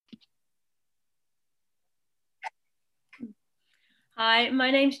Hi, my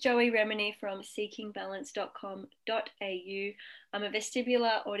name's Joey Remini from seekingbalance.com.au. I'm a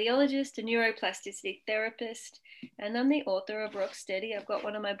vestibular audiologist, a neuroplasticity therapist, and I'm the author of Rock Steady. I've got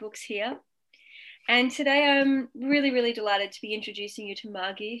one of my books here. And today I'm really delighted to be introducing you to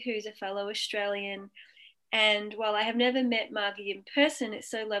Margie, who's a fellow Australian. And while I have never met Margie in person, it's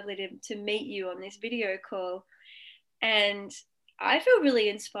so lovely to meet you on this video call. And I feel really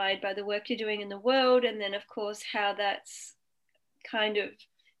inspired by the work you're doing in the world, and then, of course, how that's kind of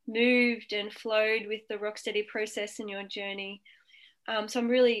moved and flowed with the Rocksteady process in your journey. So I'm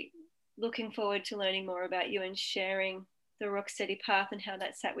really looking forward to learning more about you and sharing the Rocksteady path and how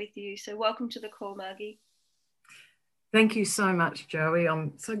that sat with you. So welcome to the call, Margie. Thank you so much, Joey.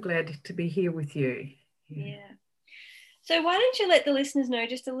 I'm so glad to be here with you. Yeah. So why don't you let the listeners know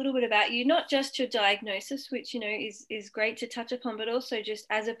just a little bit about you, not just your diagnosis, which, is great to touch upon, but also just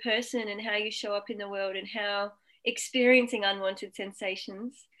as a person and how you show up in the world and how experiencing unwanted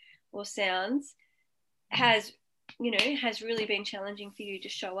sensations or sounds has really been challenging for you to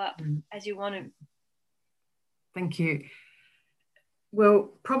show up as you want to. Thank you. Well,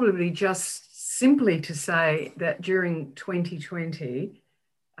 probably just simply to say that during 2020,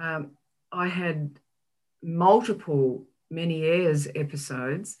 I had multiple Meniere's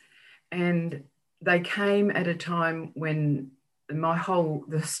episodes, and they came at a time when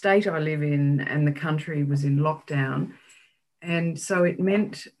the state I live in and the country was in lockdown. And so it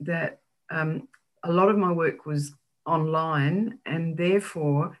meant that a lot of my work was online, and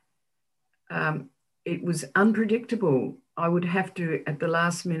therefore it was unpredictable. I would have to, at the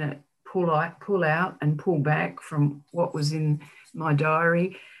last minute, pull out and pull back from what was in my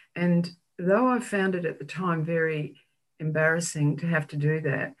diary. And though I found it at the time very embarrassing to have to do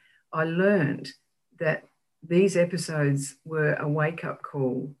that, I learned that these episodes were a wake-up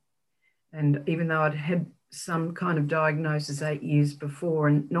call. And even though I'd had some kind of diagnosis 8 years before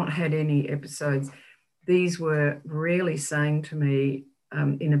and not had any episodes, these were really saying to me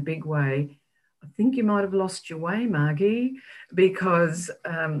in a big way, I think you might have lost your way, Margie, because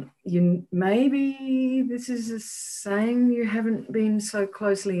maybe this is a saying you haven't been so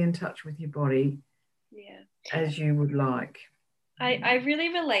closely in touch with your body as you would like. I really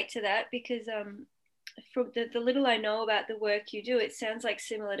relate to that because from the little I know about the work you do, it sounds like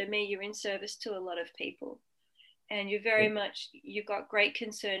similar to me. You're in service to a lot of people, and you're very much, you've got great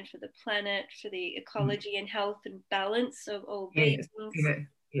concern for the planet, for the ecology and health and balance of all beings.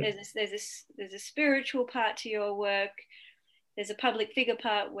 There's a spiritual part to your work. There's a public figure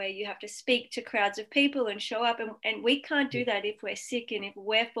part where you have to speak to crowds of people and show up, and we can't do that if we're sick and if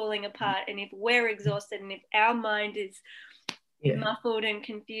we're falling apart and if we're exhausted and if our mind is muffled and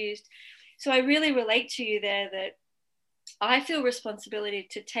confused. So I really relate to you there, that I feel responsibility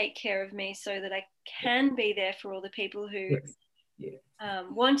to take care of me so that I can be there for all the people who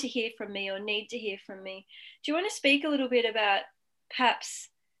want to hear from me or need to hear from me. Do you want to speak a little bit about perhaps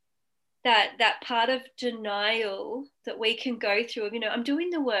that part of denial that we can go through of, I'm doing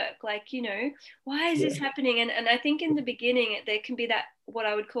the work, like, why is this happening? And I think in the beginning there can be that, what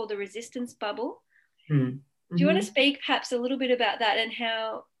I would call the resistance bubble. Do you want to speak perhaps a little bit about that and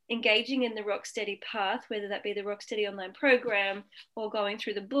how engaging in the Rocksteady path, whether that be the Rocksteady online program or going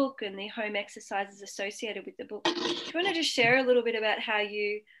through the book and the home exercises associated with the book, do you want to just share a little bit about how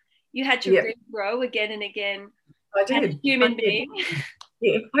you had to regrow again and again as a human being?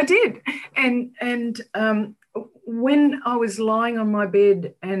 Yeah, I did. And when I was lying on my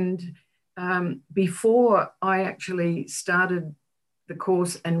bed and before I actually started the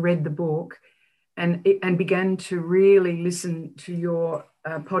course and read the book and began to really listen to your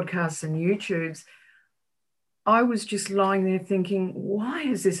podcasts and YouTubes, I was just lying there thinking, why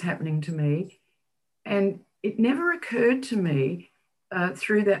is this happening to me? And it never occurred to me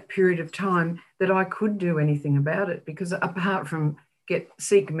through that period of time that I could do anything about it, because apart from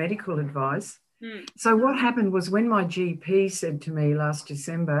seek medical advice. So what happened was, when my GP said to me last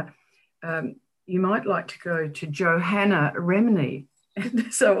December, you might like to go to Johanna Remini.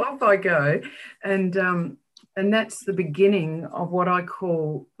 And so off I go. And that's the beginning of what I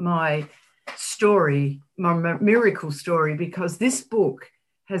call my story, my miracle story, because this book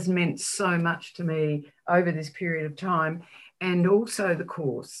has meant so much to me over this period of time, and also the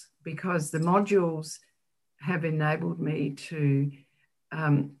course, because the modules have enabled me to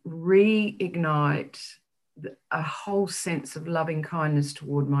reignite a whole sense of loving kindness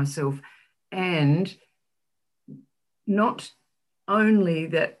toward myself, and not only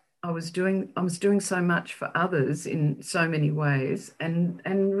that I was doing so much for others in so many ways, and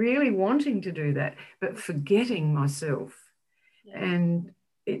really wanting to do that, but forgetting myself. And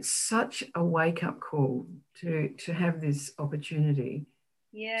it's such a wake-up call to have this opportunity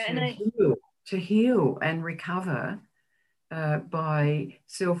Yeah, to heal and recover by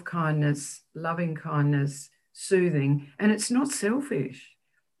self-kindness, loving kindness, soothing. And it's not selfish,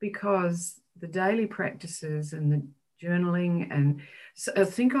 because the daily practices and the journaling, and so I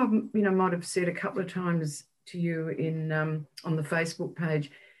think I might have said a couple of times to you in on the Facebook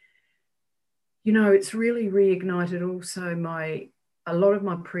page, it's really reignited also a lot of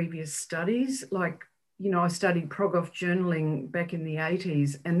my previous studies. Like, I studied Progoff journaling back in the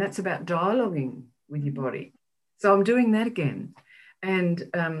 80s, and that's about dialoguing with your body. So I'm doing that again. And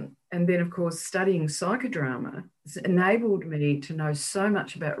then, of course, studying psychodrama has enabled me to know so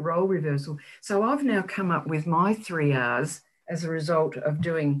much about role reversal. So I've now come up with my 3 Rs as a result of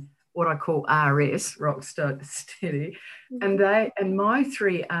doing what I call RS, Rock Steady. And my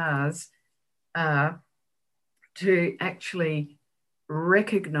 3 Rs are to actually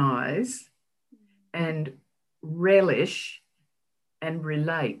recognize and relish and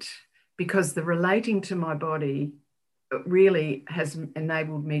relate, because the relating to my body really has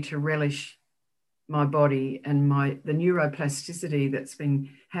enabled me to relish my body, and the neuroplasticity that's been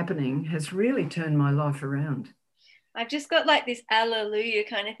happening has really turned my life around. I've just got like this alleluia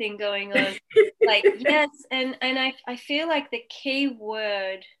kind of thing going on. Like, yes, and I feel like the key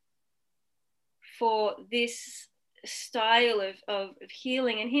word for this style of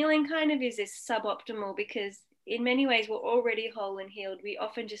healing, and healing kind of is this suboptimal, because in many ways we're already whole and healed. We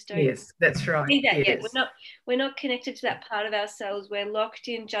often just don't that's right. see that yet. We're not connected to that part of ourselves. We're locked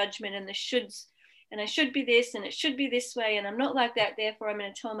in judgment and the shoulds, and I should be this and it should be this way, and I'm not like that, therefore I'm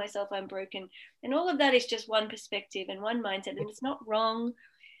going to tell myself I'm broken. And all of that is just one perspective and one mindset, and it's not wrong.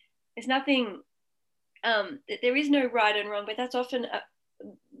 There's nothing, there is no right and wrong, but that's often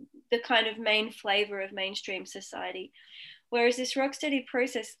the kind of main flavor of mainstream society. Whereas this rock steady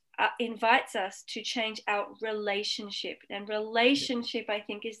process invites us to change our relationship. And relationship, I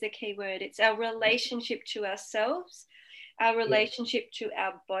think, is the key word. It's our relationship to ourselves, our relationship to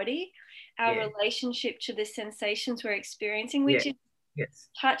our body, our relationship to the sensations we're experiencing, which is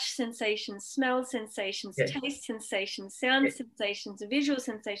touch sensations, smell sensations, taste sensations, sound sensations, visual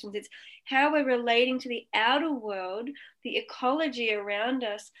sensations. It's how we're relating to the outer world, the ecology around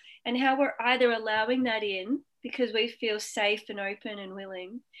us, and how we're either allowing that in because we feel safe and open and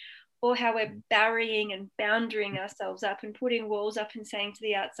willing, or how we're burying and boundarying ourselves up and putting walls up and saying to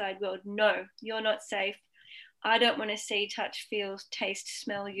the outside world, no, you're not safe. I don't want to see, touch, feel, taste,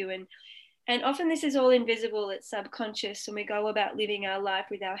 smell you. And often this is all invisible, it's subconscious, and we go about living our life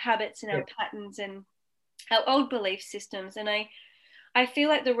with our habits and our patterns and our old belief systems. And I feel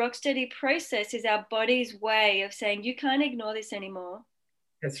like the Rocksteady process is our body's way of saying, you can't ignore this anymore.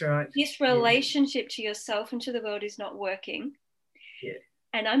 That's right. This relationship to yourself and to the world is not working.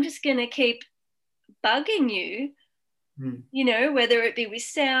 And I'm just going to keep bugging you, whether it be with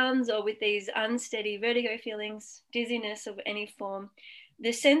sounds or with these unsteady vertigo feelings, dizziness of any form.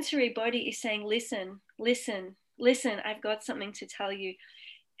 The sensory body is saying, listen, listen, listen, I've got something to tell you.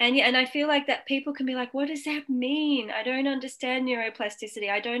 And I feel like that people can be like, what does that mean? I don't understand neuroplasticity.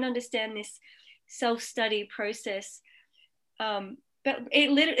 I don't understand this self-study process. But it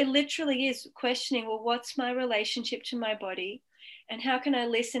literally is questioning, well, what's my relationship to my body? And how can I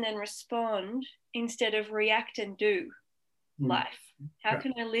listen and respond instead of react and do life? How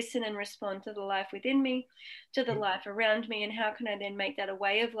can I listen and respond to the life within me, to the life around me, and how can I then make that a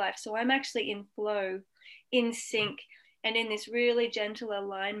way of life? So I'm actually in flow, in sync, and in this really gentle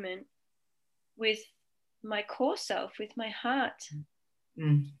alignment with my core self, with my heart.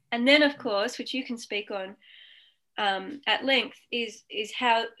 And then, of course, which you can speak on at length, is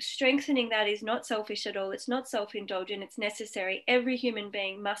how strengthening that is not selfish at all. It's not self-indulgent. It's necessary. Every human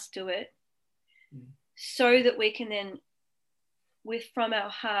being must do it so that we can then, from our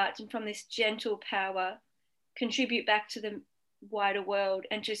heart and from this gentle power, contribute back to the wider world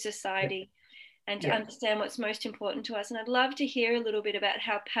and to society, and to understand what's most important to us. And I'd love to hear a little bit about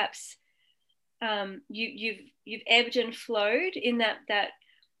how perhaps you've ebbed and flowed in that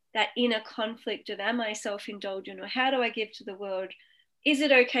inner conflict of, am I self-indulgent, or how do I give to the world? Is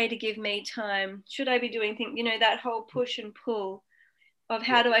it okay to give me time? Should I be doing things, that whole push and pull of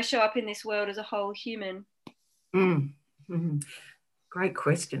how do I show up in this world as a whole human? Great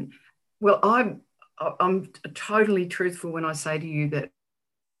question. Well, I'm totally truthful when I say to you that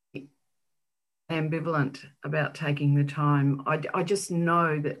I'm ambivalent about taking the time. I just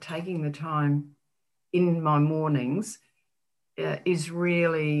know that taking the time in my mornings is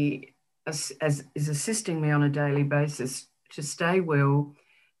really is assisting me on a daily basis to stay well,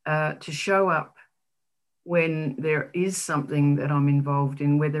 to show up when there is something that I'm involved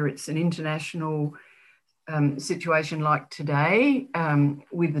in, whether it's an international situation like today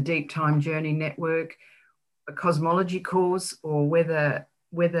with the Deep Time Journey Network, a cosmology course, or whether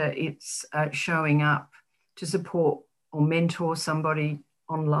it's showing up to support or mentor somebody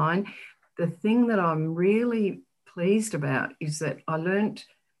online. The thing that I'm really pleased about is that I learnt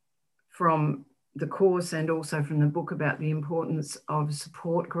from the course and also from the book about the importance of a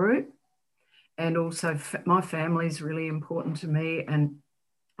support group. And also my family is really important to me. And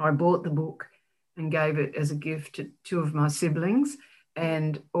I bought the book and gave it as a gift to two of my siblings,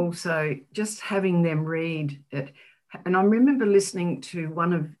 and also just having them read it. And I remember listening to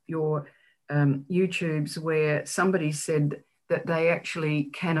one of your YouTubes where somebody said that they actually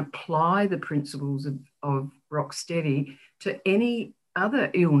can apply the principles of Rocksteady to any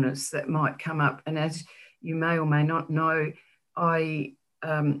other illness that might come up. And as you may or may not know, I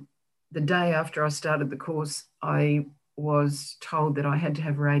the day after I started the course, I was told that I had to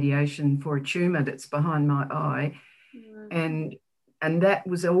have radiation for a tumour that's behind my eye. And that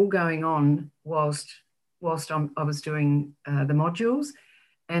was all going on whilst I was doing the modules.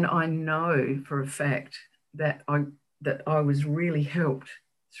 And I know for a fact that I was really helped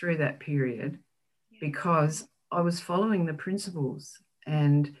through that period because I was following the principles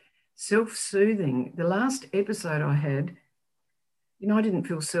and self-soothing. The last episode I had, I didn't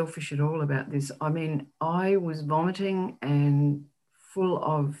feel selfish at all about this. I mean, I was vomiting and full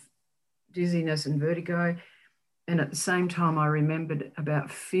of dizziness and vertigo. And at the same time, I remembered about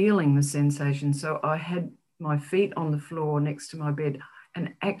feeling the sensation. So I had my feet on the floor next to my bed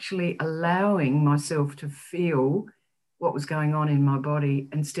and actually allowing myself to feel what was going on in my body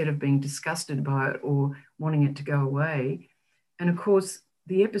instead of being disgusted by it or wanting it to go away. And of course,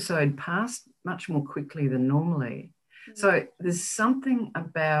 the episode passed much more quickly than normally. So there's something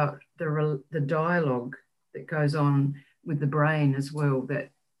about the dialogue that goes on with the brain as well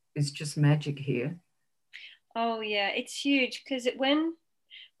that is just magic here. Oh yeah, it's huge because when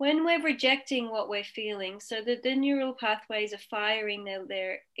we're rejecting what we're feeling, so the neural pathways are firing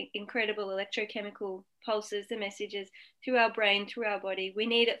their incredible electrochemical pulses, the messages through our brain, through our body. We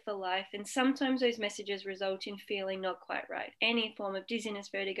need it for life. And sometimes those messages result in feeling not quite right. Any form of dizziness,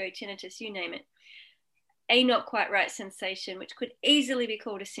 vertigo, tinnitus, you name it. A not quite right sensation, which could easily be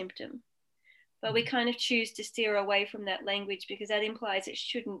called a symptom. But we kind of choose to steer away from that language because that implies it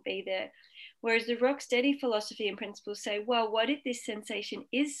shouldn't be there. Whereas the Rocksteady philosophy and principles say, well, what if this sensation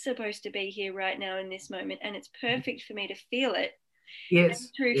is supposed to be here right now in this moment and it's perfect for me to feel it? Yes. And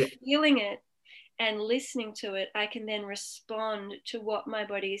through feeling it and listening to it, I can then respond to what my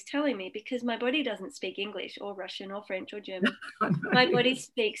body is telling me because my body doesn't speak English or Russian or French or German. My body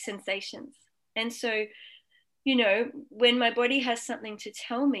speaks sensations. And so, when my body has something to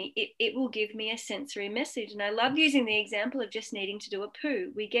tell me, it will give me a sensory message. And I love using the example of just needing to do a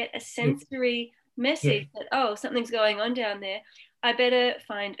poo. We get a sensory message that, oh, something's going on down there. I better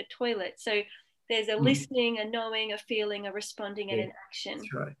find a toilet. So there's a listening, a knowing, a feeling, a responding, and an action.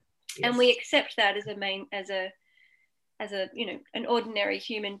 That's right. Yes. And we accept that as an ordinary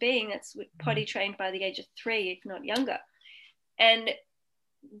human being that's potty trained by the age of 3, if not younger. And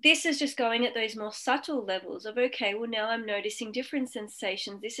this is just going at those more subtle levels of, okay, well, now I'm noticing different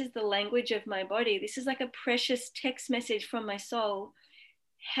sensations. This is the language of my body. This is like a precious text message from my soul.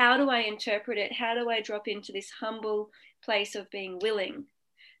 How do I interpret it? How do I drop into this humble place of being willing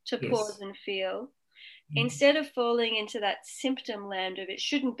to pause and feel? Instead of falling into that symptom land of it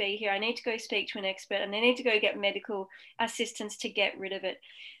shouldn't be here, I need to go speak to an expert and I need to go get medical assistance to get rid of it.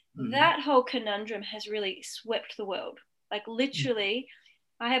 That whole conundrum has really swept the world. Like literally,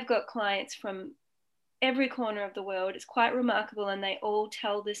 I have got clients from every corner of the world. It's quite remarkable. And they all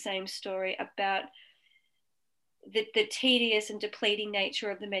tell the same story about the tedious and depleting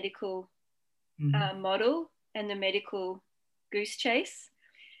nature of the medical model and the medical goose chase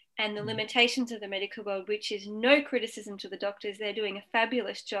and the limitations of the medical world, which is no criticism to the doctors. They're doing a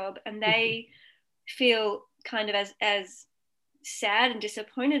fabulous job and they feel kind of as sad and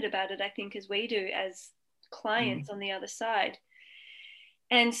disappointed about it, I think, as we do as clients on the other side.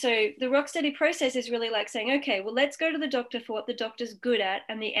 And so the Rocksteady process is really like saying, okay, well, let's go to the doctor for what the doctor's good at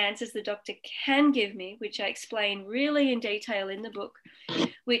and the answers the doctor can give me, which I explain really in detail in the book,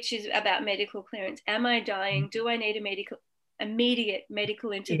 which is about medical clearance. Am I dying? Do I need immediate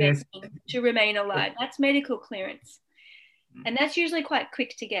medical intervention to remain alive? That's medical clearance. And that's usually quite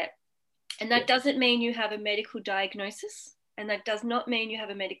quick to get. And that doesn't mean you have a medical diagnosis. And that does not mean you have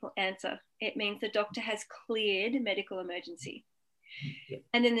a medical answer. It means the doctor has cleared medical emergency.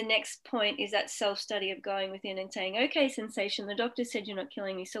 And then the next point is that self-study of going within and saying, okay, sensation, the doctor said you're not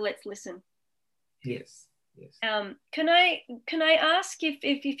killing me, so let's listen. Yes. Yes. Can I ask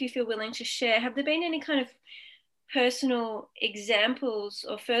if you feel willing to share? Have there been any kind of personal examples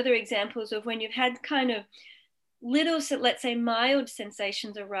or further examples of when you've had kind of little, let's say, mild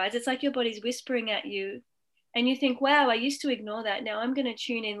sensations arise? It's like your body's whispering at you, and you think, "Wow, I used to ignore that. Now I'm going to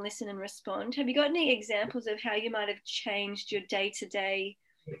tune in, listen, and respond." Have you got any examples of how you might have changed your day-to-day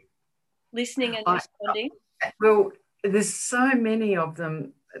listening and responding? Well, there's so many of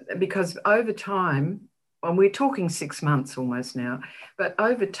them because over time, and we're talking 6 months almost now, but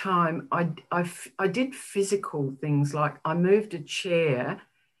over time, I did physical things like I moved a chair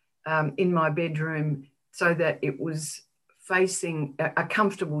in my bedroom so that it was facing a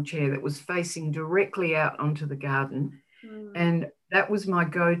comfortable chair that was facing directly out onto the garden. And that was my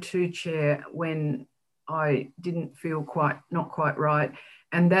go-to chair when I didn't feel not quite right.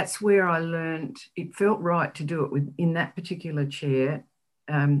 And that's where I learned it felt right to do it in that particular chair,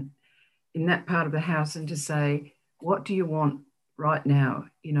 in that part of the house, and to say, what do you want right now?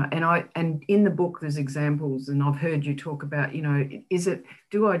 And in the book there's examples, and I've heard you talk about,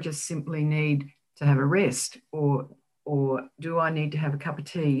 do I just simply need to have a rest, or do I need to have a cup of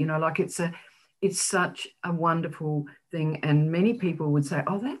tea? It's such a wonderful thing. And many people would say,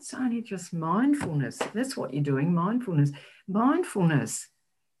 oh, that's only just mindfulness. That's what you're doing, mindfulness. Mindfulness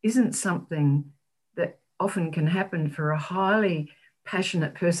isn't something that often can happen for a highly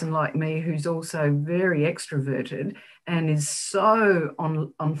passionate person like me, who's also very extroverted and is so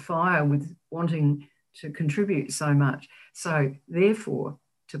on fire with wanting to contribute so much. So therefore,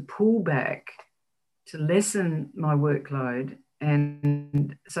 to pull back, to lessen my workload.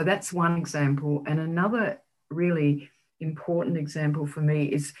 And so that's one example. And another really important example for me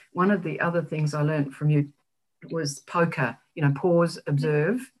is one of the other things I learned from you was POCA, pause,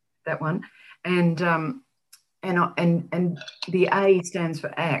 observe, that one. And the A stands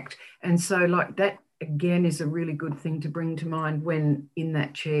for act. And so like that, again, is a really good thing to bring to mind when in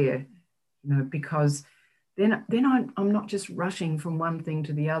that chair, because then I'm not just rushing from one thing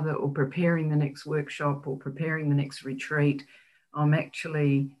to the other, or preparing the next workshop or preparing the next retreat. I'm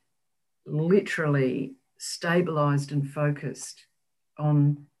actually literally stabilized and focused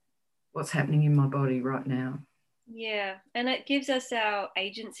on what's happening in my body right now. Yeah, and it gives us our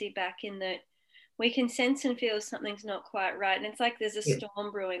agency back, in that we can sense and feel something's not quite right. And it's like there's a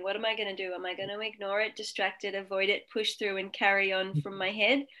storm brewing. What am I going to do? Am I going to ignore it, distract it, avoid it, push through and carry on from my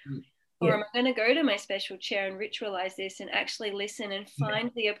head? Or am I going to go to my special chair and ritualize this and actually listen and find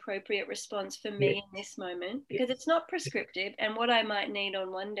the appropriate response for me in this moment? Because it's not prescriptive, and what I might need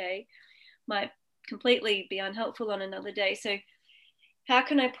on one day might completely be unhelpful on another day. So how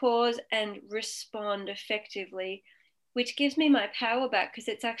can I pause and respond effectively, which gives me my power back, because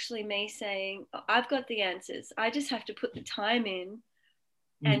it's actually me saying, oh, I've got the answers. I just have to put the time in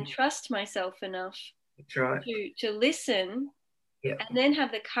and trust myself enough to listen, and then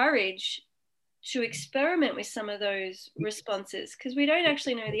have the courage to experiment with some of those responses, because we don't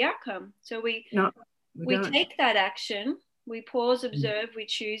actually know the outcome. So we take that action, we pause, observe, we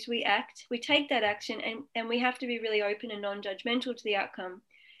choose, we act, we take that action, and we have to be really open and non-judgmental to the outcome,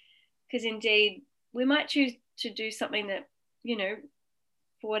 because indeed we might choose to do something that,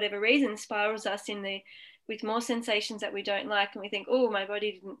 for whatever reason, spirals us with more sensations that we don't like, and we think, oh, my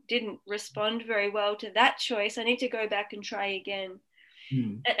body didn't respond very well to that choice, I need to go back and try again.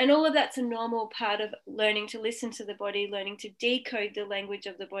 And all of that's a normal part of learning to listen to the body, learning to decode the language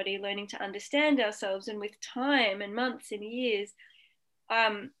of the body, learning to understand ourselves. And with time and months and years,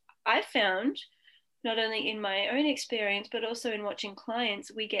 I found, not only in my own experience, but also in watching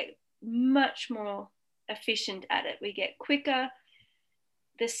clients, we get much more efficient at it. We get quicker.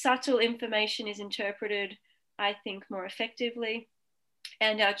 The subtle information is interpreted, I think, more effectively.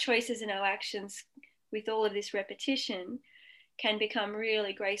 And our choices and our actions, with all of this repetition, can become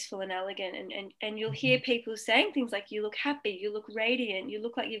really graceful and elegant. And you'll hear people saying things like, you look happy, you look radiant, you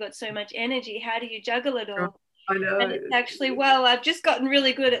look like you've got so much energy. How do you juggle it all? I know. And it's actually, well, I've just gotten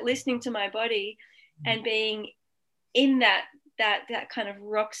really good at listening to my body and being in that kind of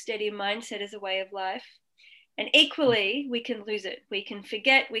rock steady mindset as a way of life. And equally, we can lose it. We can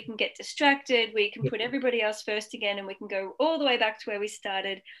forget, we can get distracted, we can put everybody else first again, and we can go all the way back to where we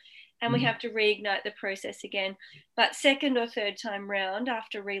started. And we have to reignite the process again. But second or third time round,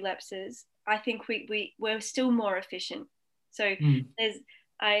 after relapses, I think we're still more efficient. So in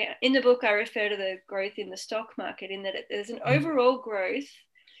the book, I refer to the growth in the stock market, in that there's an overall growth,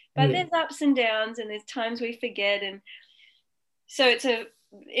 but there's ups and downs, and there's times we forget. And so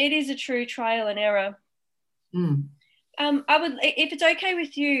it is a true trial and error. I would, if it's okay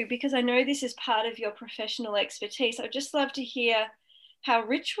with you, because I know this is part of your professional expertise, I'd just love to hear how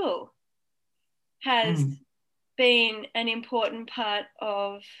ritual has been an important part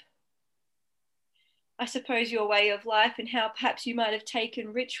of, I suppose, your way of life, and how perhaps you might have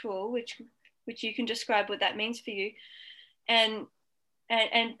taken ritual, which you can describe what that means for you, and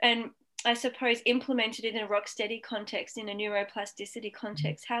I suppose implemented it in a rock steady context, in a neuroplasticity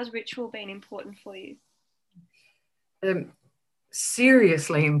context. How's ritual been important for you?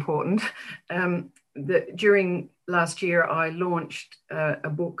 Seriously important. During last year, I launched a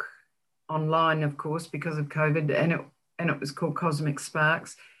book online, of course, because of COVID, and it was called Cosmic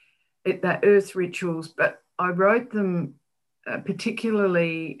Sparks. They're earth rituals, but I wrote them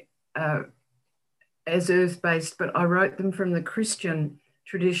particularly as earth-based, but I wrote them from the Christian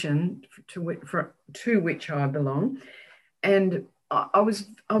tradition to which I belong. And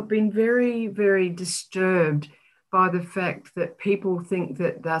I've been very, very disturbed by the fact that people think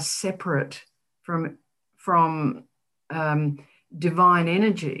that they're separate from divine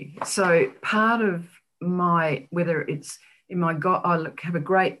energy. So part of whether it's in my God, I have a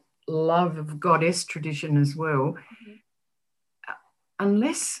great love of goddess tradition as well. Mm-hmm.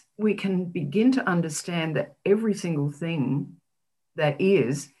 Unless we can begin to understand that every single thing that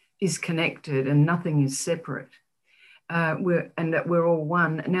is connected and nothing is separate, and that we're all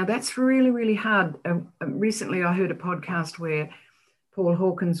one. Now, that's really, really hard. Recently, I heard a podcast where Paul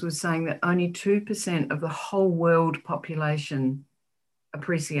Hawkins was saying that only 2% of the whole world population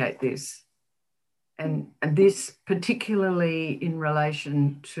appreciate this. And this particularly in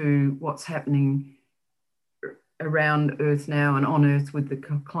relation to what's happening around Earth now and on Earth with the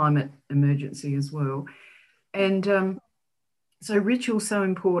climate emergency as well. And so ritual's so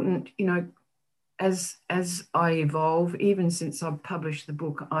important, you know. As I evolve, even since I've published the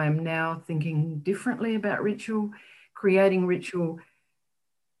book, I am now thinking differently about ritual, creating ritual,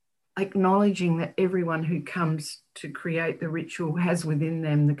 acknowledging that everyone who comes to create the ritual has within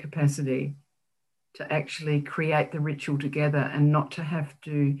them the capacity to actually create the ritual together, and not to have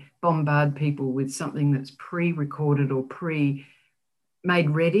to bombard people with something that's pre-recorded or made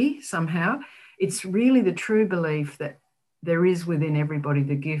ready somehow. It's really the true belief that there is within everybody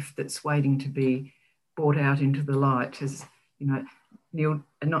the gift that's waiting to be brought out into the light. As you know,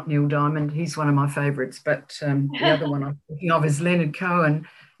 not Neil Diamond, he's one of my favourites, but the other one I'm thinking of is Leonard Cohen.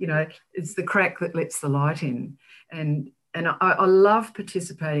 You know, it's the crack that lets the light in. And I love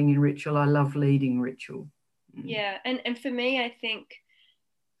participating in ritual. I love leading ritual. Yeah, and for me, I think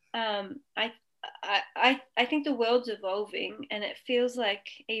I think the world's evolving, and it feels like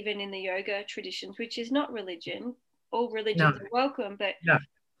even in the yoga traditions, which is not religion, all religions are welcome, but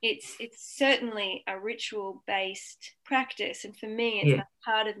it's certainly a ritual-based practice. And for me, it's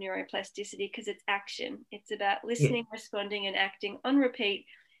part of neuroplasticity, because it's action. It's about listening, responding, and acting on repeat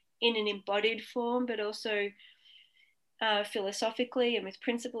in an embodied form, but also philosophically and with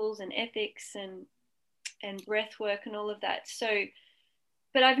principles and ethics and breath work and all of that. So,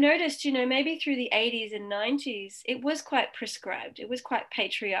 but I've noticed, you know, maybe through the 80s and 90s, it was quite prescribed. It was quite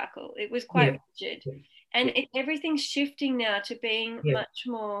patriarchal. It was quite rigid. And everything's shifting now to being much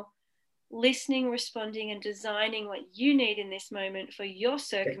more listening, responding, and designing what you need in this moment for your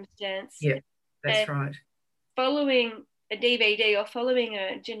circumstance. Yeah, that's right. Following a DVD or following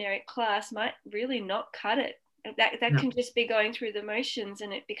a generic class might really not cut it. That can just be going through the motions,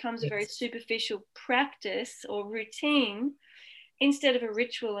 and it becomes a very superficial practice or routine instead of a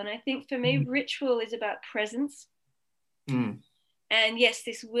ritual. And I think for me, ritual is about presence. And yes,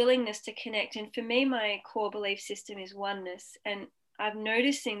 this willingness to connect. And for me, my core belief system is oneness. And I'm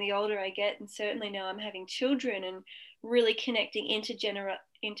noticing the older I get, and certainly now I'm having children and really connecting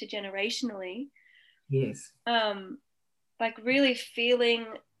intergenerationally. Yes. Like really feeling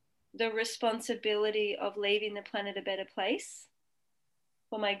the responsibility of leaving the planet a better place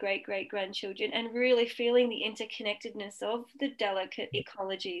for my great-great-grandchildren, and really feeling the interconnectedness of the delicate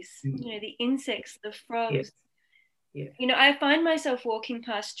ecologies, you know, the insects, the frogs. You know, I find myself walking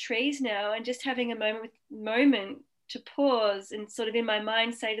past trees now and just having a moment to pause and sort of in my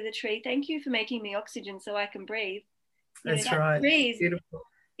mind say to the tree, thank you for making me oxygen so I can breathe. That's right. Trees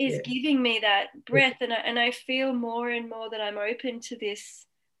is giving me that breath. And I feel more and more that I'm open to this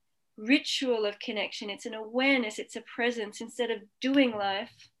ritual of connection. It's an awareness, it's a presence. Instead of doing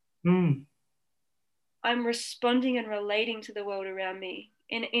life, I'm responding and relating to the world around me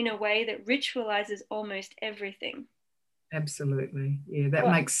in a way that ritualizes almost everything. Absolutely. Yeah, that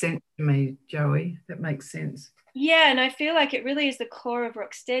makes sense to me, Joey. That makes sense. Yeah, and I feel like it really is the core of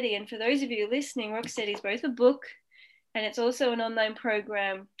Rocksteady. And for those of you listening, Rocksteady is both a book, and it's also an online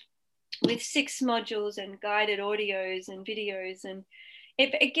program with 6 modules and guided audios and videos. And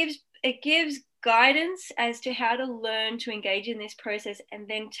it gives it gives guidance as to how to learn to engage in this process, and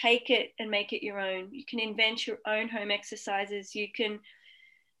then take it and make it your own. You can invent your own home exercises. You can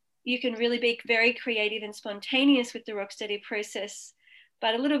really be very creative and spontaneous with the Rocksteady process.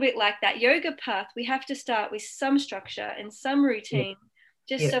 But a little bit like that yoga path, we have to start with some structure and some routine,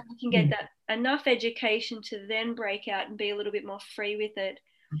 just so we can get that enough education to then break out and be a little bit more free with it.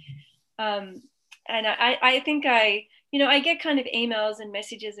 And I think I get kind of emails and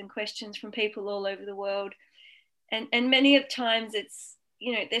messages and questions from people all over the world. And many of times it's,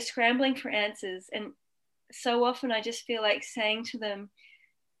 they're scrambling for answers. And so often I just feel like saying to them,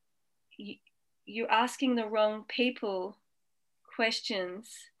 you're asking the wrong people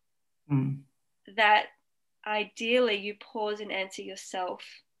questions that ideally you pause and answer yourself.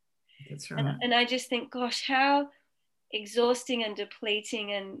 That's right. And I just think, gosh, how exhausting and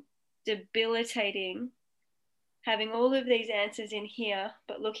depleting and debilitating having all of these answers in here,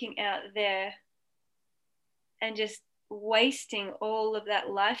 but looking out there and just wasting all of that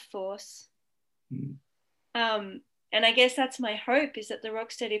life force. And I guess that's my hope, is that the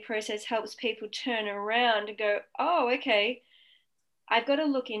Rocksteady process helps people turn around and go, oh, okay, I've got to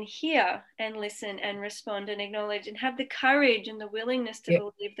look in here and listen and respond and acknowledge and have the courage and the willingness to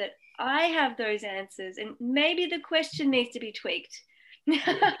believe that I have those answers, and maybe the question needs to be tweaked.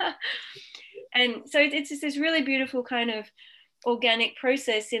 And so it's just this really beautiful kind of organic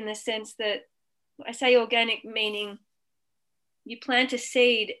process, in the sense that I say organic meaning you plant a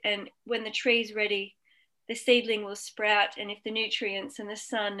seed, and when the tree's ready, the seedling will sprout. And if the nutrients and the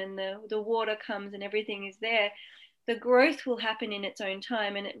sun and the water comes and everything is there, the growth will happen in its own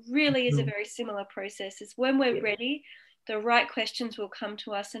time. And it really is a very similar process. It's when we're ready, the right questions will come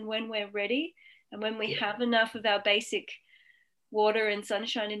to us. And when we're ready, and when we have enough of our basic water and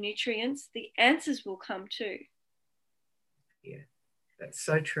sunshine and nutrients, the answers will come too. Yeah, that's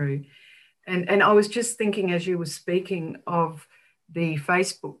so true. And I was just thinking, as you were speaking of the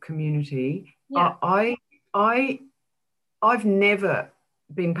Facebook community, I've never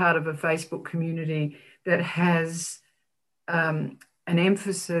been part of a Facebook community that has an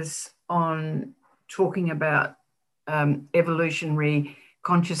emphasis on talking about evolutionary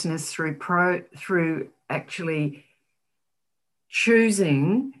consciousness through actually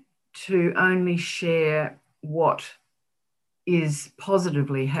choosing to only share what is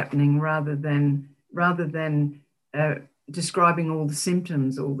positively happening, rather than describing all the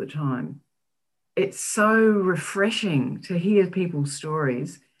symptoms all the time. It's so refreshing to hear people's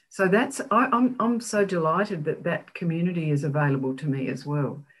stories. So I'm so delighted that community is available to me as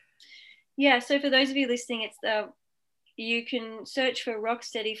well. Yeah. So for those of you listening, you can search for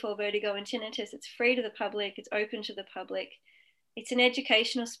Rocksteady for Vertigo and Tinnitus. It's free to the public. It's open to the public. It's an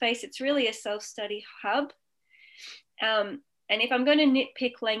educational space. It's really a self-study hub. And if I'm going to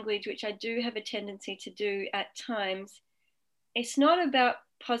nitpick language, which I do have a tendency to do at times, it's not about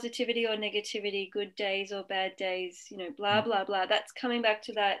positivity or negativity, good days or bad days, blah, blah, blah. That's coming back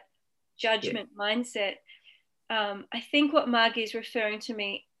to that judgment mindset. I think what Margie is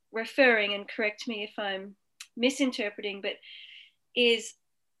referring, and correct me if I'm misinterpreting, but is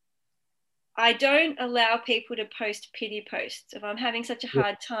I don't allow people to post pity posts. If I'm having such a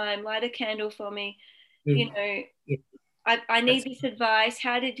hard time, light a candle for me. I need this advice.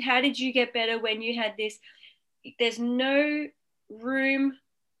 How did you get better when you had this? There's no room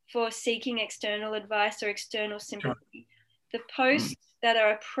for seeking external advice or external sympathy. The posts that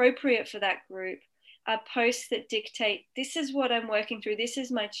are appropriate for that group are posts that dictate, this is what I'm working through. This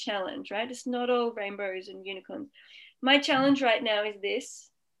is my challenge, right? It's not all rainbows and unicorns. My challenge right now is this.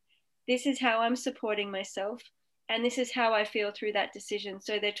 This is how I'm supporting myself. And this is how I feel through that decision.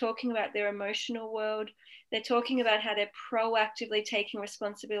 So they're talking about their emotional world. They're talking about how they're proactively taking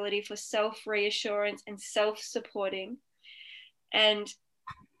responsibility for self-reassurance and self-supporting. And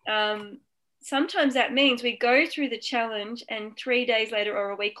sometimes that means we go through the challenge, and 3 days later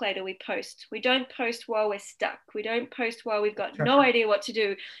or a week later we post. We don't post while we're stuck. We don't post while we've got no idea what to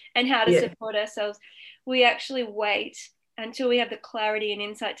do and how to support ourselves. We actually wait until we have the clarity and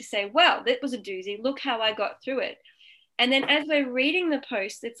insight to say, wow, that was a doozy. Look how I got through it. And then as we're reading the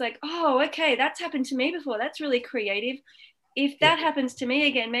post, it's like, oh, okay, that's happened to me before. That's really creative. If that happens to me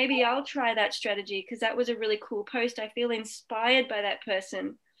again, maybe I'll try that strategy, because that was a really cool post. I feel inspired by that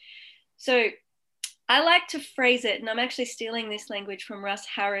person. So I like to phrase it, and I'm actually stealing this language from Russ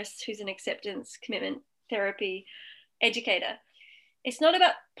Harris, who's an acceptance commitment therapy educator. It's not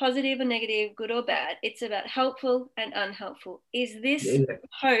about positive or negative, good or bad. It's about helpful and unhelpful. Is this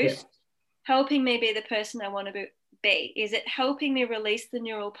post helping me be the person I want to be? Is it helping me release the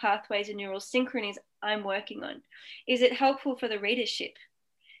neural pathways and neural synchronies I'm working on? Is it helpful for the readership?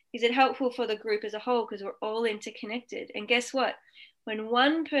 Is it helpful for the group as a whole because we're all interconnected? And guess what? When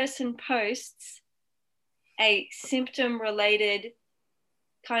one person posts a symptom related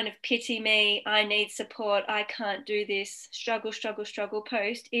kind of pity me, I need support, I can't do this, struggle, struggle, struggle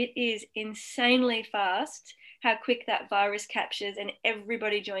post, it is insanely fast how quick that virus captures and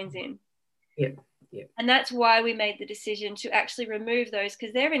everybody joins in. Yep. Yep. And that's why we made the decision to actually remove those,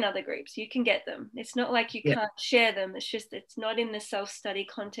 because they're in other groups. You can get them. It's not like you can't share them. It's just it's not in the self-study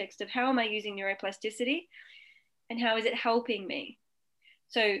context of how am I using neuroplasticity and how is it helping me.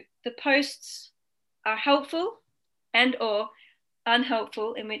 So the posts are helpful and or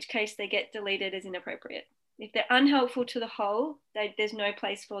unhelpful, in which case they get deleted as inappropriate. If they're unhelpful to the whole, there's no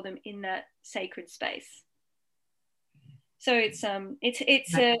place for them in that sacred space. So it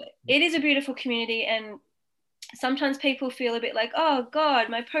is a beautiful community, and sometimes people feel a bit like, oh God,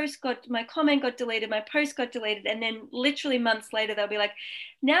 my comment got deleted, my post got deleted, and then literally months later they'll be like,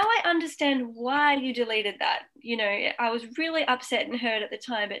 now I understand why you deleted that. You know, I was really upset and hurt at the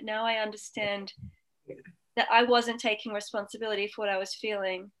time, but now I understand that I wasn't taking responsibility for what I was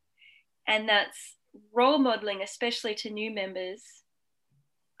feeling. And that's role modeling, especially to new members,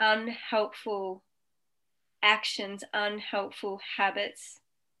 unhelpful actions, unhelpful habits.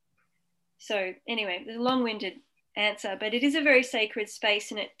 So anyway, there's a long-winded answer, but it is a very sacred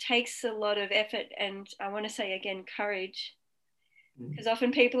space and it takes a lot of effort, and I want to say again, courage. Because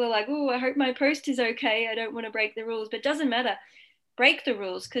often people are like, oh, I hope my post is okay, I don't want to break the rules. But it doesn't matter, break the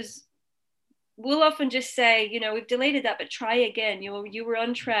rules, because we'll often just say, you know, we've deleted that, but try again. You were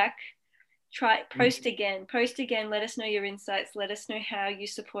on track. Try, post again, let us know your insights, let us know how you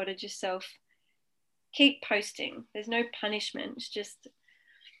supported yourself. Keep posting. There's no punishment. It's just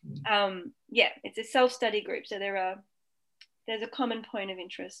it's a self-study group, so there's a common point of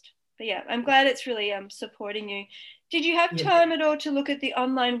interest. But yeah, I'm glad it's really supporting you. Did you have time at all to look at the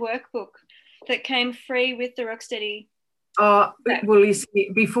online workbook that came free with the Rocksteady? Well, you see,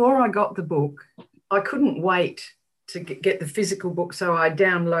 before I got the book, I couldn't wait to get the physical book, so I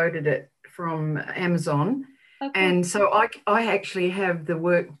downloaded it from Amazon. Okay. And so I actually have the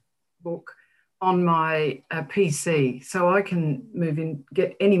workbook on my PC, so I can move in,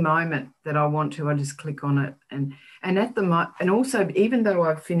 get any moment that I want to. I just click on it, and also, even though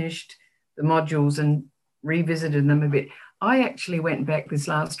I've finished the modules and revisited them a bit, I actually went back this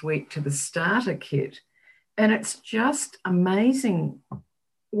last week to the starter kit, and it's just amazing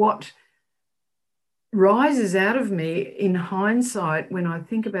what rises out of me in hindsight when I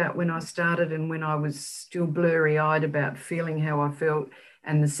think about when I started and when I was still blurry-eyed about feeling how I felt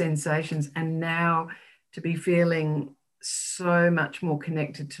and the sensations, and now to be feeling so much more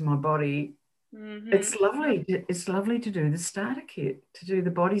connected to my body. Mm-hmm. It's lovely. It's lovely to do the starter kit, to do the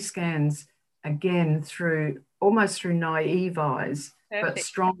body scans again almost through naive eyes. Perfect. But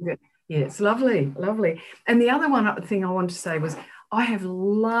stronger. Yeah, it's lovely, lovely. And the other thing I want to say was I have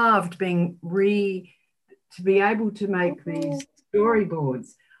loved to be able to make these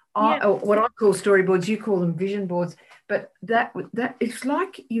storyboards. What I call storyboards, you call them vision boards, but that it's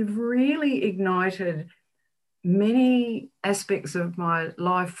like you've really ignited many aspects of my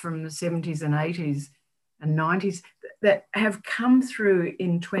life from the 70s and 80s and 90s that have come through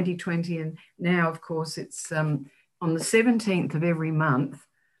in 2020. And now, of course, it's on the 17th of every month,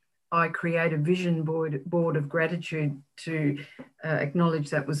 I create a vision board of gratitude to acknowledge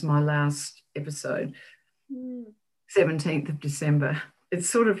that was my last episode. 17th of December. It's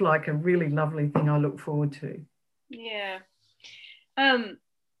sort of like a really lovely thing I look forward to. Yeah.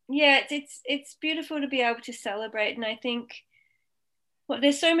 It's beautiful to be able to celebrate. And I think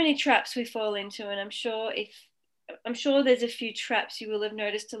there's so many traps we fall into, and I'm sure there's a few traps you will have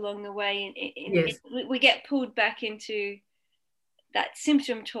noticed along the way. Yes. We get pulled back into that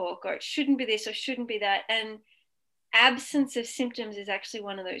symptom talk, or it shouldn't be this or shouldn't be that. And absence of symptoms is actually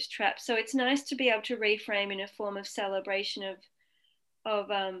one of those traps. So it's nice to be able to reframe in a form of celebration of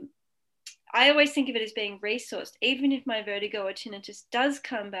I always think of it as being resourced. Even if my vertigo or tinnitus does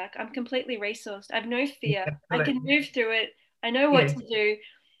come back, I'm completely resourced. I have no fear. Yeah, I can move through it. I know what to do.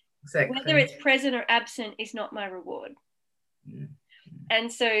 Exactly. Whether it's present or absent is not my reward. Yeah.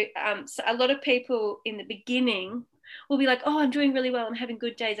 And so a lot of people in the beginning will be like, oh, I'm doing really well, I'm having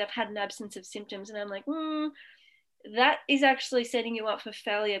good days, I've had an absence of symptoms. And I'm like, that is actually setting you up for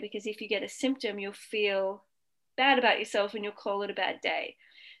failure, because if you get a symptom, you'll feel bad about yourself and you'll call it a bad day.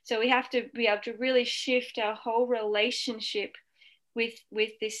 So we have to be able to really shift our whole relationship with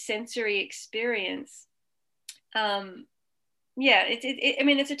this sensory experience.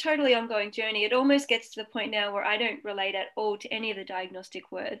 It's a totally ongoing journey. It almost gets to the point now where I don't relate at all to any of the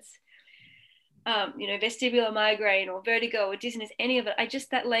diagnostic words. vestibular migraine or vertigo or dizziness, any of it.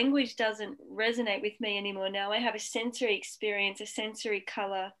 That language doesn't resonate with me anymore. Now I have a sensory experience, a sensory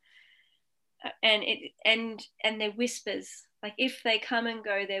color, and they're whispers. Like if they come and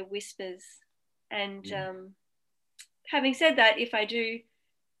go, they're whispers. And having said that, if I do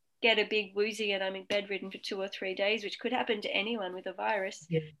get a big woozy and I'm in bedridden for 2 or 3 days, which could happen to anyone with a virus,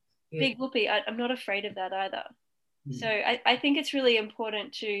 big whoopee, I'm not afraid of that either. So I think it's really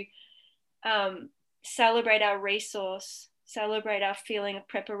important to celebrate our resource, celebrate our feeling of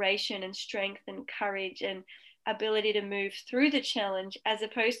preparation and strength and courage and ability to move through the challenge, as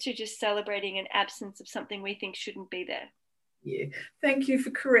opposed to just celebrating an absence of something we think shouldn't be there. Yeah, thank you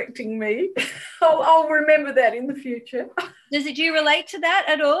for correcting me. I'll remember that in the future. Do you relate to that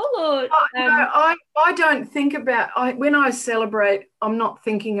at all? Or no, I don't think about, when I celebrate, I'm not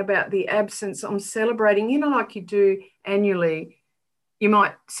thinking about the absence. I'm celebrating, like you do annually. You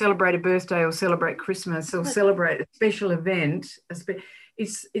might celebrate a birthday or celebrate Christmas or celebrate a special event.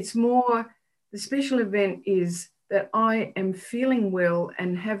 It's more, the special event is that I am feeling well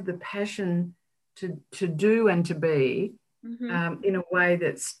and have the passion to do and to be in a way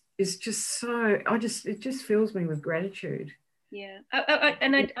is just so, it just fills me with gratitude. Yeah.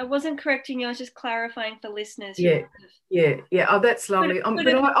 I wasn't correcting you. I was just clarifying for listeners. Yeah. Oh, that's lovely. But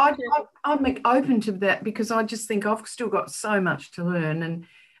I'm open to that, because I just think I've still got so much to learn,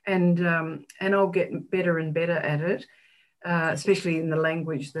 and I'll get better and better at it, especially in the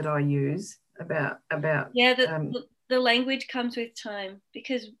language that I use about. Yeah, the language comes with time,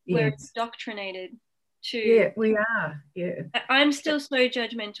 because we're indoctrinated to. Yeah, we are. Yeah. I'm still so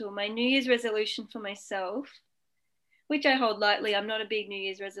judgmental. My New Year's resolution for myself, which I hold lightly, I'm not a big New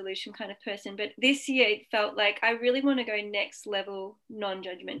Year's resolution kind of person, but this year it felt like I really want to go next level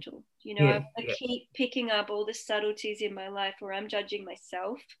non-judgmental. I keep picking up all the subtleties in my life where I'm judging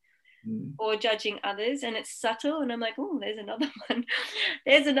myself or judging others, and it's subtle, and I'm like, oh, there's another one.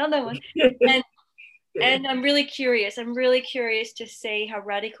 There's another one. And I'm really curious. I'm really curious to see how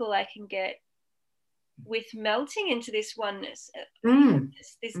radical I can get with melting into this oneness,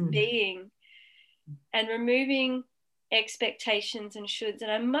 this being, and removing expectations and shoulds.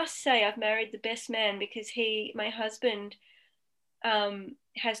 And I must say, I've married the best man, because my husband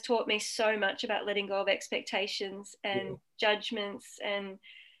has taught me so much about letting go of expectations and judgments. And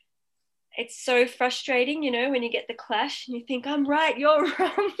it's so frustrating, when you get the clash and you think, I'm right, you're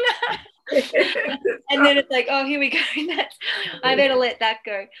wrong. And then it's like, oh, here we go. I better let that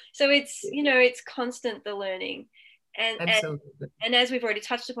go. So it's constant, the learning. And as we've already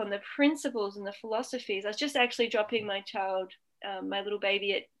touched upon, the principles and the philosophies. I was just actually dropping my child, my little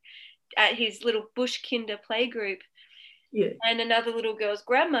baby, at his little bush kinder play group. Yeah. And another little girl's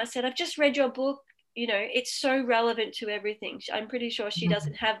grandma said, I've just read your book. It's so relevant to everything. I'm pretty sure she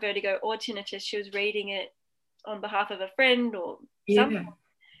doesn't have vertigo or tinnitus. She was reading it on behalf of a friend or something.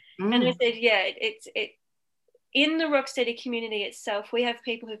 And I said, it's in the Rocksteady community itself. We have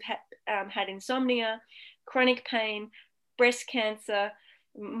people who've had insomnia, chronic pain, breast cancer,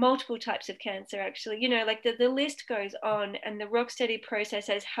 multiple types of cancer, actually. The list goes on, and the Rocksteady process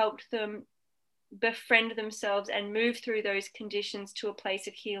has helped them befriend themselves and move through those conditions to a place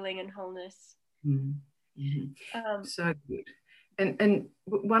of healing and wholeness. So good. And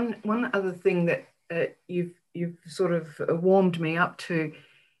one other thing that you've sort of warmed me up to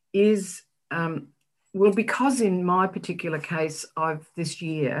is, because in my particular case, I've this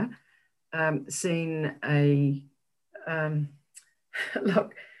year seen a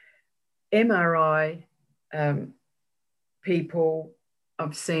look, MRI people.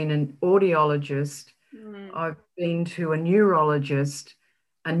 I've seen an audiologist. I've been to a neurologist,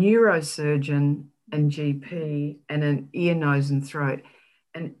 a neurosurgeon and GP, and an ear, nose and throat.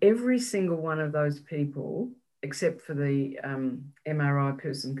 And every single one of those people, except for the MRI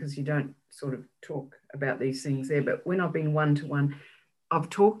person, because you don't sort of talk about these things there, but when I've been one-to-one, I've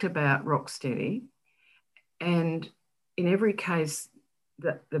talked about Rocksteady, and in every case,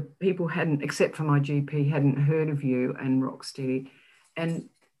 the people hadn't, except for my GP, hadn't heard of you and Rocksteady. And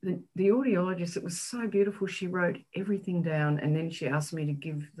the audiologist, it was so beautiful. She wrote everything down, and then she asked me to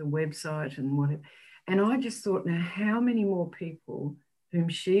give the website and whatever. And I just thought, now how many more people whom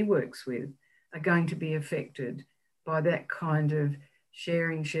she works with are going to be affected by that kind of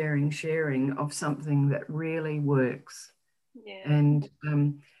sharing of something that really works? Yeah. And,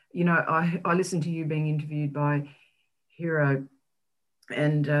 I listened to you being interviewed by Hero,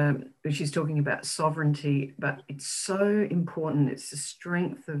 and she's talking about sovereignty, but it's so important. It's the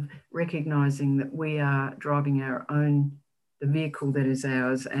strength of recognizing that we are driving the vehicle that is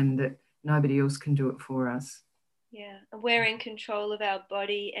ours, and that nobody else can do it for us. Yeah, we're in control of our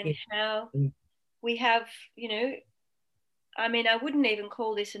body, and how we have, you know, I mean, I wouldn't even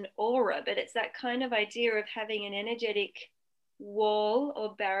call this an aura, but it's that kind of idea of having an energetic wall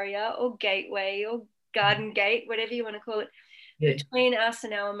or barrier or gateway or garden gate, whatever you want to call it, Yeah. between us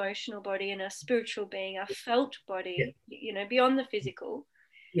and our emotional body and our spiritual being, our felt body, you know, beyond the physical.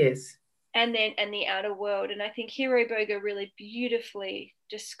 Yes. And the outer world. And I think Hero Burger really beautifully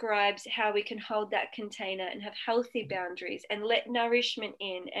describes how we can hold that container and have healthy boundaries and let nourishment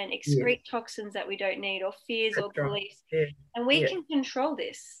in and excrete toxins that we don't need, or fears, That's or right. beliefs. Yeah. And we can control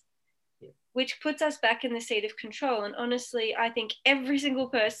this, Yeah. which puts us back in the seat of control. And honestly, I think every single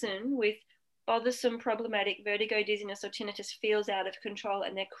person with bothersome, problematic vertigo, dizziness, or tinnitus feels out of control,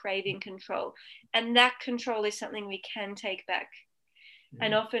 and they're craving control. And that control is something we can take back.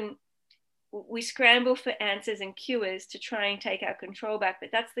 And often we scramble for answers and cures to try and take our control back,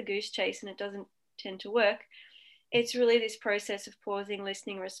 but that's the goose chase, and it doesn't tend to work. It's really this process of pausing,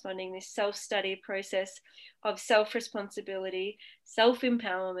 listening, responding, this self-study process of self-responsibility,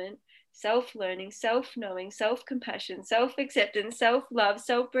 self-empowerment, self-learning, self-knowing, self-compassion, self-acceptance, self-love,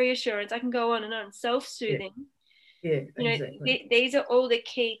 self-reassurance. I can go on and on. Self-soothing. Yeah, You know, exactly. these are all the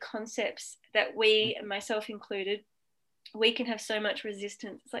key concepts that we, and myself included, we can have so much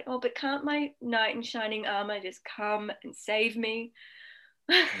resistance. It's like, oh, but can't my knight in shining armor just come and save me?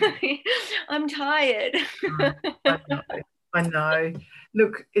 I'm tired. I know. I know.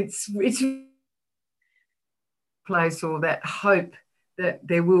 Look, it's place, or that hope that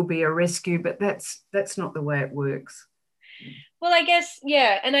there will be a rescue, but that's not the way it works. Well, I guess,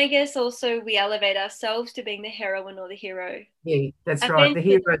 yeah. And I guess also we elevate ourselves to being the heroine or the hero. Yeah, that's right. The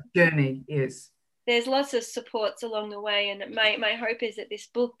Eventually, hero's journey, yes. there's lots of supports along the way. And my hope is that this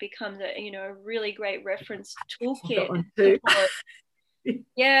book becomes a, you know, a really great reference I've got toolkit one too.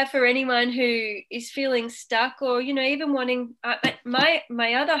 yeah, for anyone who is feeling stuck, or, you know, even wanting,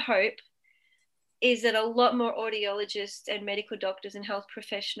 my other hope is that a lot more audiologists and medical doctors and health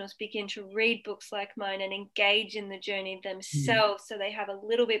professionals begin to read books like mine and engage in the journey themselves, so they have a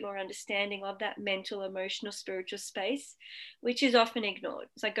little bit more understanding of that mental, emotional, spiritual space, which is often ignored.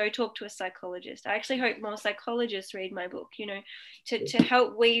 It's like, go talk to a psychologist. I actually hope more psychologists read my book, you know, to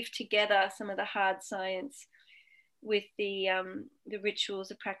help weave together some of the hard science with the rituals,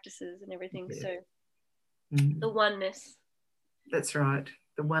 the practices, and everything. So the oneness. That's right.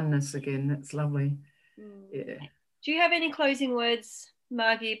 The oneness again. That's lovely. Yeah. Do you have any closing words,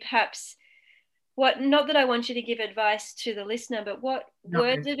 Margie? Perhaps what, not that I want you to give advice to the listener, but what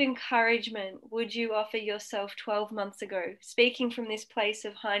words of encouragement would you offer yourself 12 months ago? Speaking from this place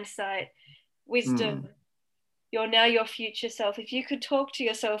of hindsight, wisdom, you're now your future self. If you could talk to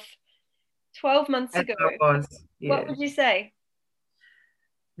yourself 12 months ago, what would you say?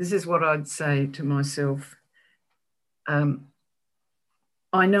 This is what I'd say to myself.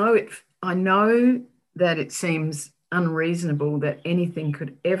 I know that it seems unreasonable that anything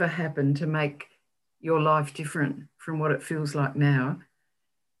could ever happen to make your life different from what it feels like now.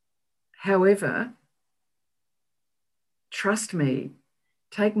 However, trust me,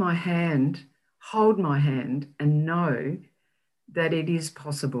 take my hand, hold my hand, and know that it is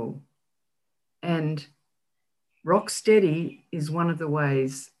possible. And rock steady is one of the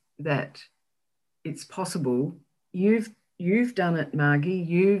ways that it's possible. You've done it,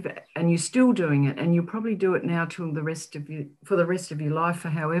 Margie. And you're still doing it, and you'll probably do it now for the rest of your life, for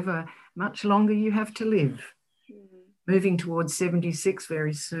however much longer you have to live. Moving towards 76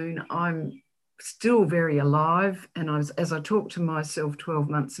 very soon. I'm still very alive, and as I talked to myself 12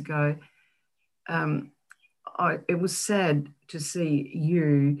 months ago, it was sad to see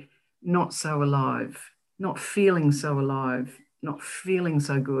you not so alive, not feeling so alive, not feeling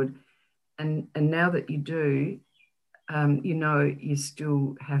so good. And now that you do, you know, you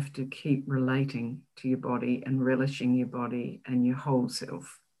still have to keep relating to your body and relishing your body and your whole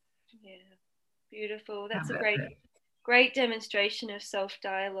self. Yeah, beautiful. That's a great demonstration of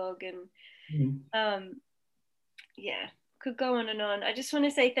self-dialogue. And yeah, could go on and on. I just want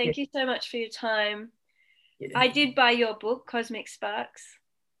to say thank you so much for your time. I did buy your book, Cosmic Sparks.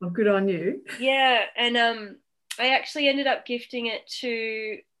 Well, good on you. Yeah, and I actually ended up gifting it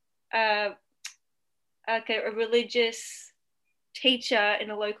to like a religious teacher in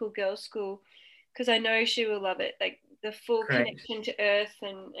a local girls' school, because I know she will love it, like the full connection to earth,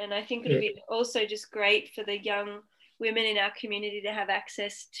 and I think it'll be also just great for the young women in our community to have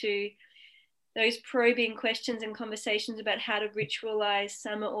access to those probing questions and conversations about how to ritualize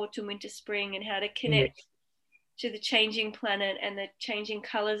summer, autumn, winter, spring, and how to connect to the changing planet and the changing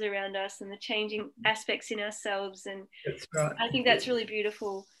colors around us and the changing aspects in ourselves. And I think that's really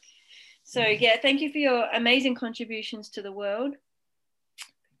beautiful. So yeah, thank you for your amazing contributions to the world.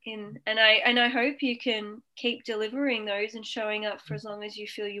 And I hope you can keep delivering those and showing up for as long as you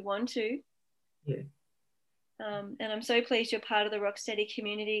feel you want to. Yeah. And I'm so pleased you're part of the Rocksteady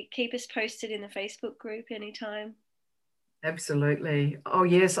community. Keep us posted in the Facebook group anytime. Absolutely. Oh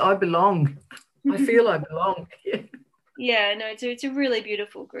yes, I belong. I feel I belong. Yeah. Yeah, no, it's a really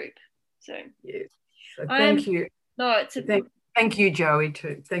beautiful group. So Yes. So thank you. No, it's a thank you, Joey,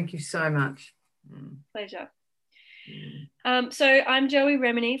 too. Thank you so much. pleasure. So I'm Joey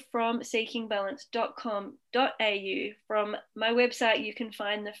Remini from seekingbalance.com.au. From my website, you can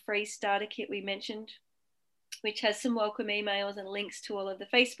find the free starter kit we mentioned, which has some welcome emails and links to all of the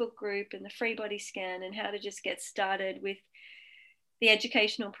Facebook group and the free body scan and how to just get started with the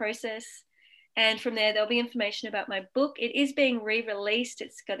educational process. And from there, there'll be information about my book. It is being re-released.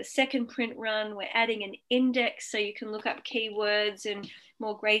 It's got a second print run. We're adding an index so you can look up keywords and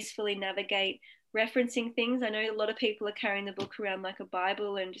more gracefully navigate referencing things. I know a lot of people are carrying the book around like a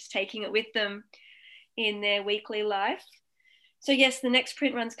Bible and just taking it with them in their weekly life. So yes, the next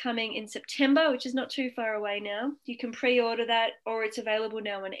print run's coming in September, which is not too far away now. You can pre-order that, or it's available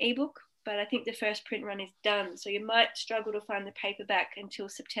now on ebook, but I think the first print run is done. So you might struggle to find the paperback until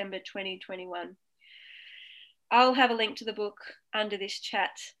September 2021. I'll have a link to the book under this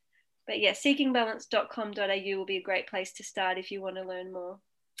chat. But yeah, seekingbalance.com.au will be a great place to start if you want to learn more.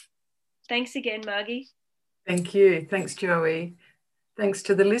 Thanks again, Margie. Thank you. Thanks, Joey. Thanks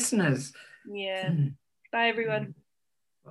to the listeners. Yeah. Bye, everyone.